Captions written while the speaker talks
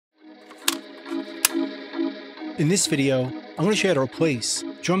In this video, I'm going to show you how to replace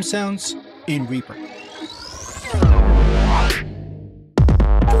drum sounds in Reaper.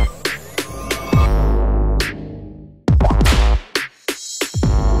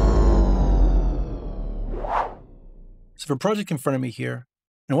 So for a project in front of me here,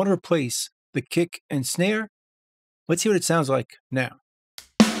 and I want to replace the kick and snare. Let's see what it sounds like now.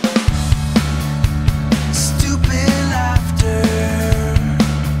 Stupid laughter.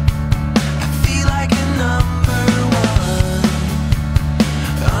 I feel like a number one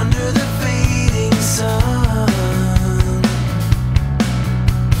under the fading sun.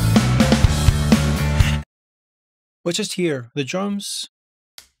 Let's just hear the drums.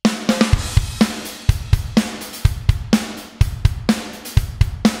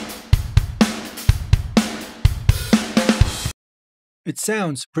 It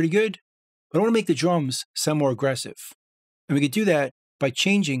sounds pretty good, but I want to make the drums sound more aggressive. And we could do that by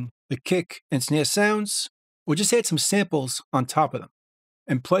changing the kick and snare sounds, or just add some samples on top of them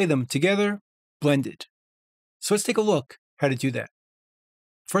and play them together, blended. So let's take a look how to do that.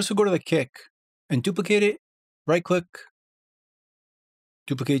 First, we'll go to the kick and duplicate it, right-click,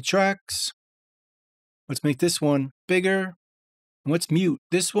 duplicate tracks. Let's make this one bigger. And let's mute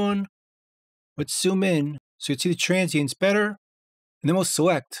this one. Let's zoom in so you can see the transients better. And then we'll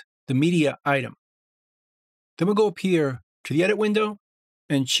select the media item. Then we'll go up here to the edit window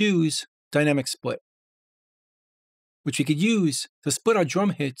and choose dynamic split, which we could use to split our drum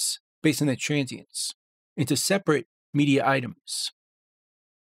hits based on their transients into separate media items.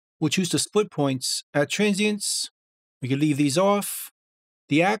 We'll choose the split points at transients. We could leave these off.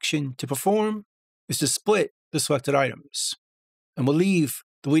 The action to perform is to split the selected items. And we'll leave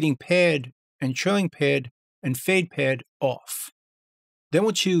the leading pad and trailing pad and fade pad off. Then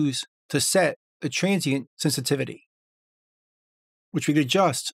we'll choose to set the transient sensitivity, which we could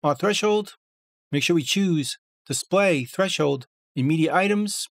adjust our threshold. Make sure we choose display threshold in media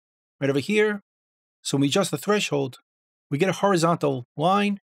items right over here. So when we adjust the threshold, we get a horizontal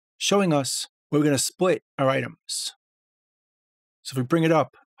line showing us where we're going to split our items. So if we bring it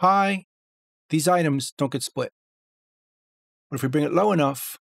up high, these items don't get split. But if we bring it low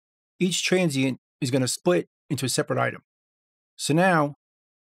enough, each transient is going to split into a separate item. So now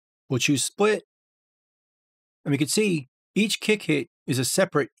we'll choose split, and we can see each kick hit is a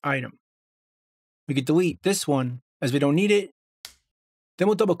separate item. We could delete this one as we don't need it. Then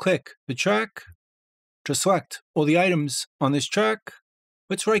we'll double click the track to select all the items on this track.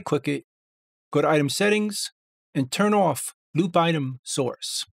 Let's right click it, go to item settings, and turn off loop item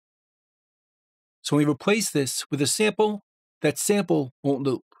source. So when we replace this with a sample, that sample won't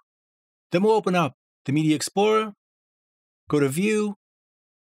loop. Then we'll open up the Media Explorer, go to View,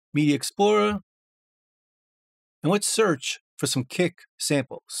 Media Explorer, and let's search for some kick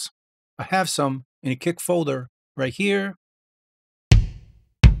samples. I have some in a kick folder right here.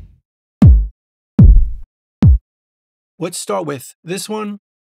 Let's start with this one.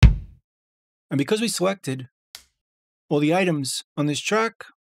 And because we selected all the items on this track,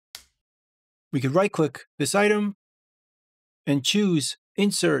 we could right-click this item and choose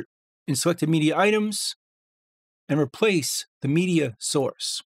Insert in Selected Media Items and replace the media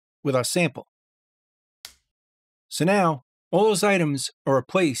source with our sample. So now all those items are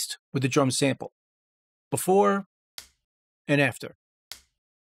replaced with the drum sample, before and after.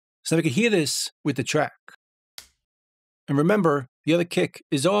 So we can hear this with the track. And remember, the other kick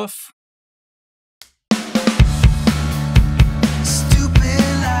is off. Stupid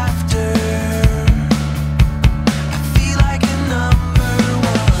laughter. I feel like a number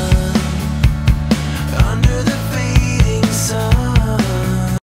one under the fading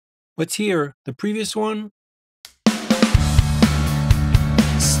sun. Let's hear the previous one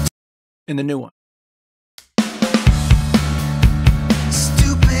and the new one.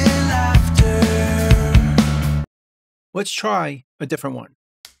 Stupid laughter. Let's try a different one.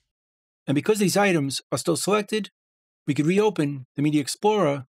 And because these items are still selected, we could reopen the Media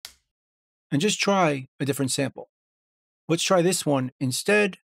Explorer and just try a different sample. Let's try this one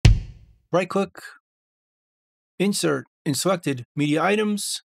instead. Right-click, Insert in Selected Media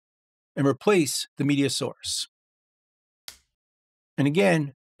Items, and replace the media source. And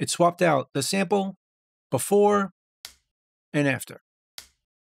again, it swapped out the sample before and after.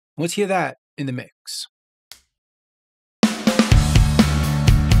 Let's hear that in the mix.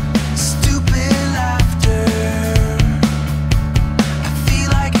 Stupid laughter. I feel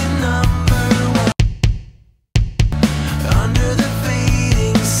like a number one under the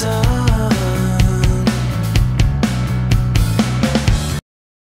fading sun.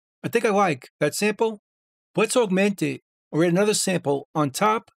 I think I like that sample. Let's augment it or add another sample on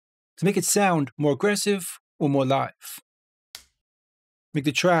top to make it sound more aggressive or more live. Make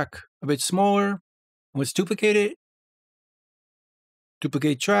the track a bit smaller, and let's duplicate it.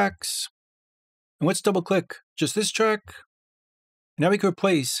 Duplicate tracks, and let's double click just this track. Now we can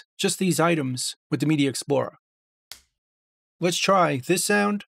replace just these items with the Media Explorer. Let's try this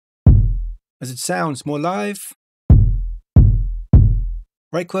sound, as it sounds more live.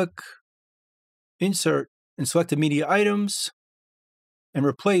 Right click, insert, and select the media items, and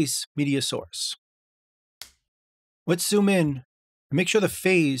replace media source. Let's zoom in and make sure the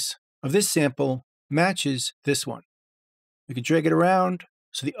phase of this sample matches this one. We can drag it around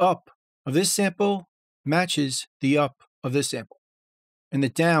so the up of this sample matches the up of this sample, and the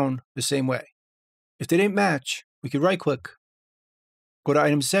down the same way. If they didn't match, we could right click, go to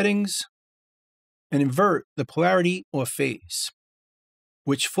item settings, and invert the polarity or phase,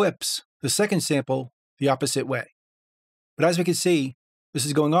 which flips the second sample the opposite way. But as we can see, this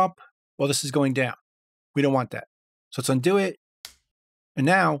is going up while this is going down. We don't want that. So let's undo it. And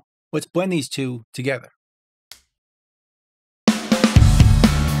now let's blend these two together.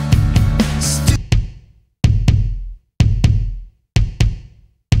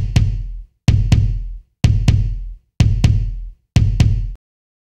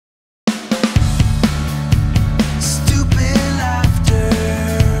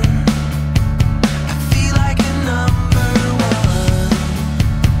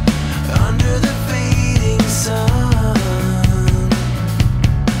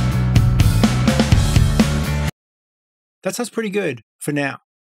 That sounds pretty good for now.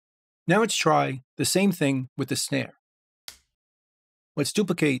 Now let's try the same thing with the snare. Let's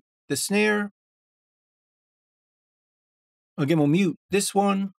duplicate the snare. Again, we'll mute this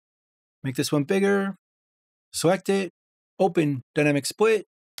one, make this one bigger, select it, open dynamic split,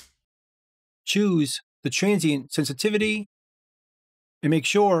 choose the transient sensitivity, and make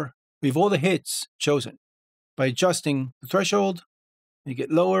sure we have all the hits chosen. By adjusting the threshold, you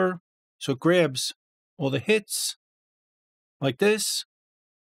get lower so it grabs all the hits. Like this.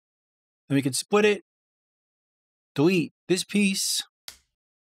 Then we can split it, delete this piece,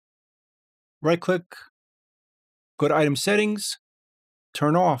 right click, go to item settings,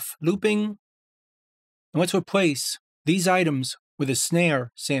 turn off looping, and let's replace these items with a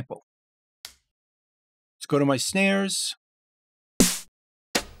snare sample. Let's go to my snares.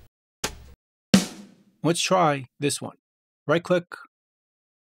 Let's try this one. Right click,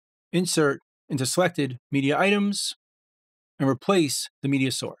 insert into selected media items, and replace the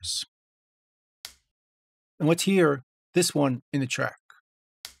media source. And let's hear this one in the track.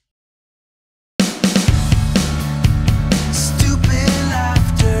 Stupid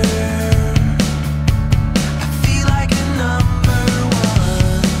laughter. I feel like a number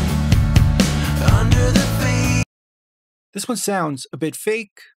one under the face. This one sounds a bit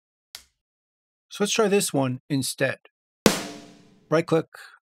fake, so let's try this one instead. Right click,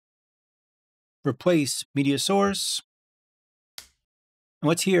 replace media source, and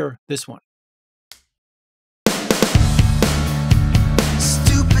let's hear this one.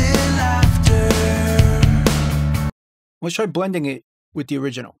 Stupid laughter. Let's try blending it with the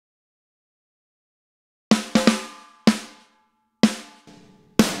original.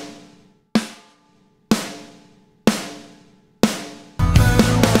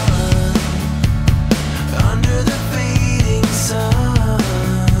 Under the fading sun.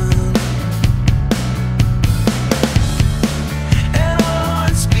 And our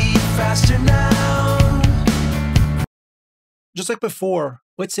hearts beat faster now. Just like before,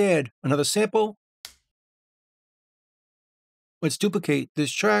 let's add another sample. Let's duplicate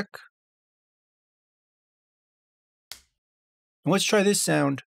this track. And let's try this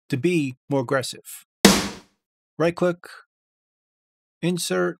sound to be more aggressive. Right click,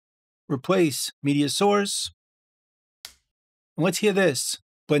 insert, replace media source. And let's hear this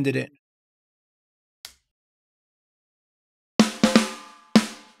blended in.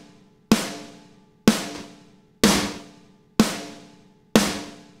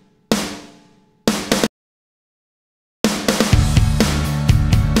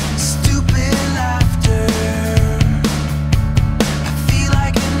 Stupid laughter. I feel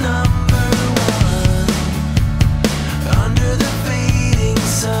like a number one under the fading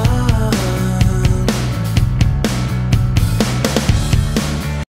sun.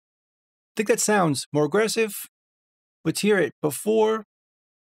 I think that sounds more aggressive. Let's hear it before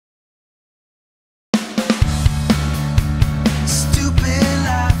Stupid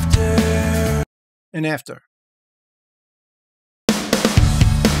laughter. and after.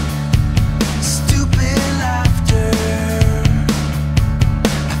 Stupid laughter.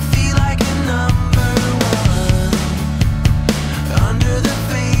 I feel like a number one under the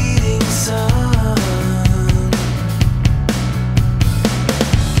fading sun.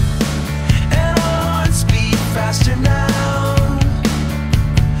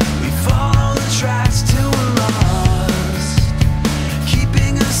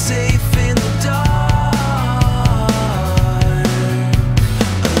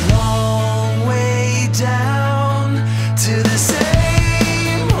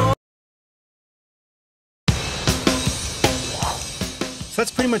 So that's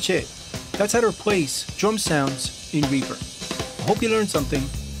pretty much it. That's how to replace drum sounds in Reaper. I hope you learned something,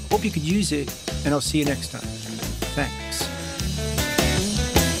 hope you could use it, and I'll see you next time. Thanks.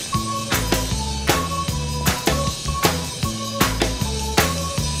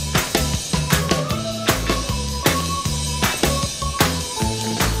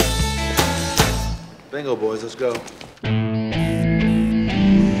 Bingo, boys, let's go.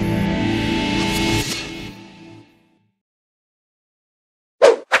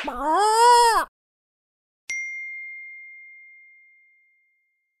 Bye.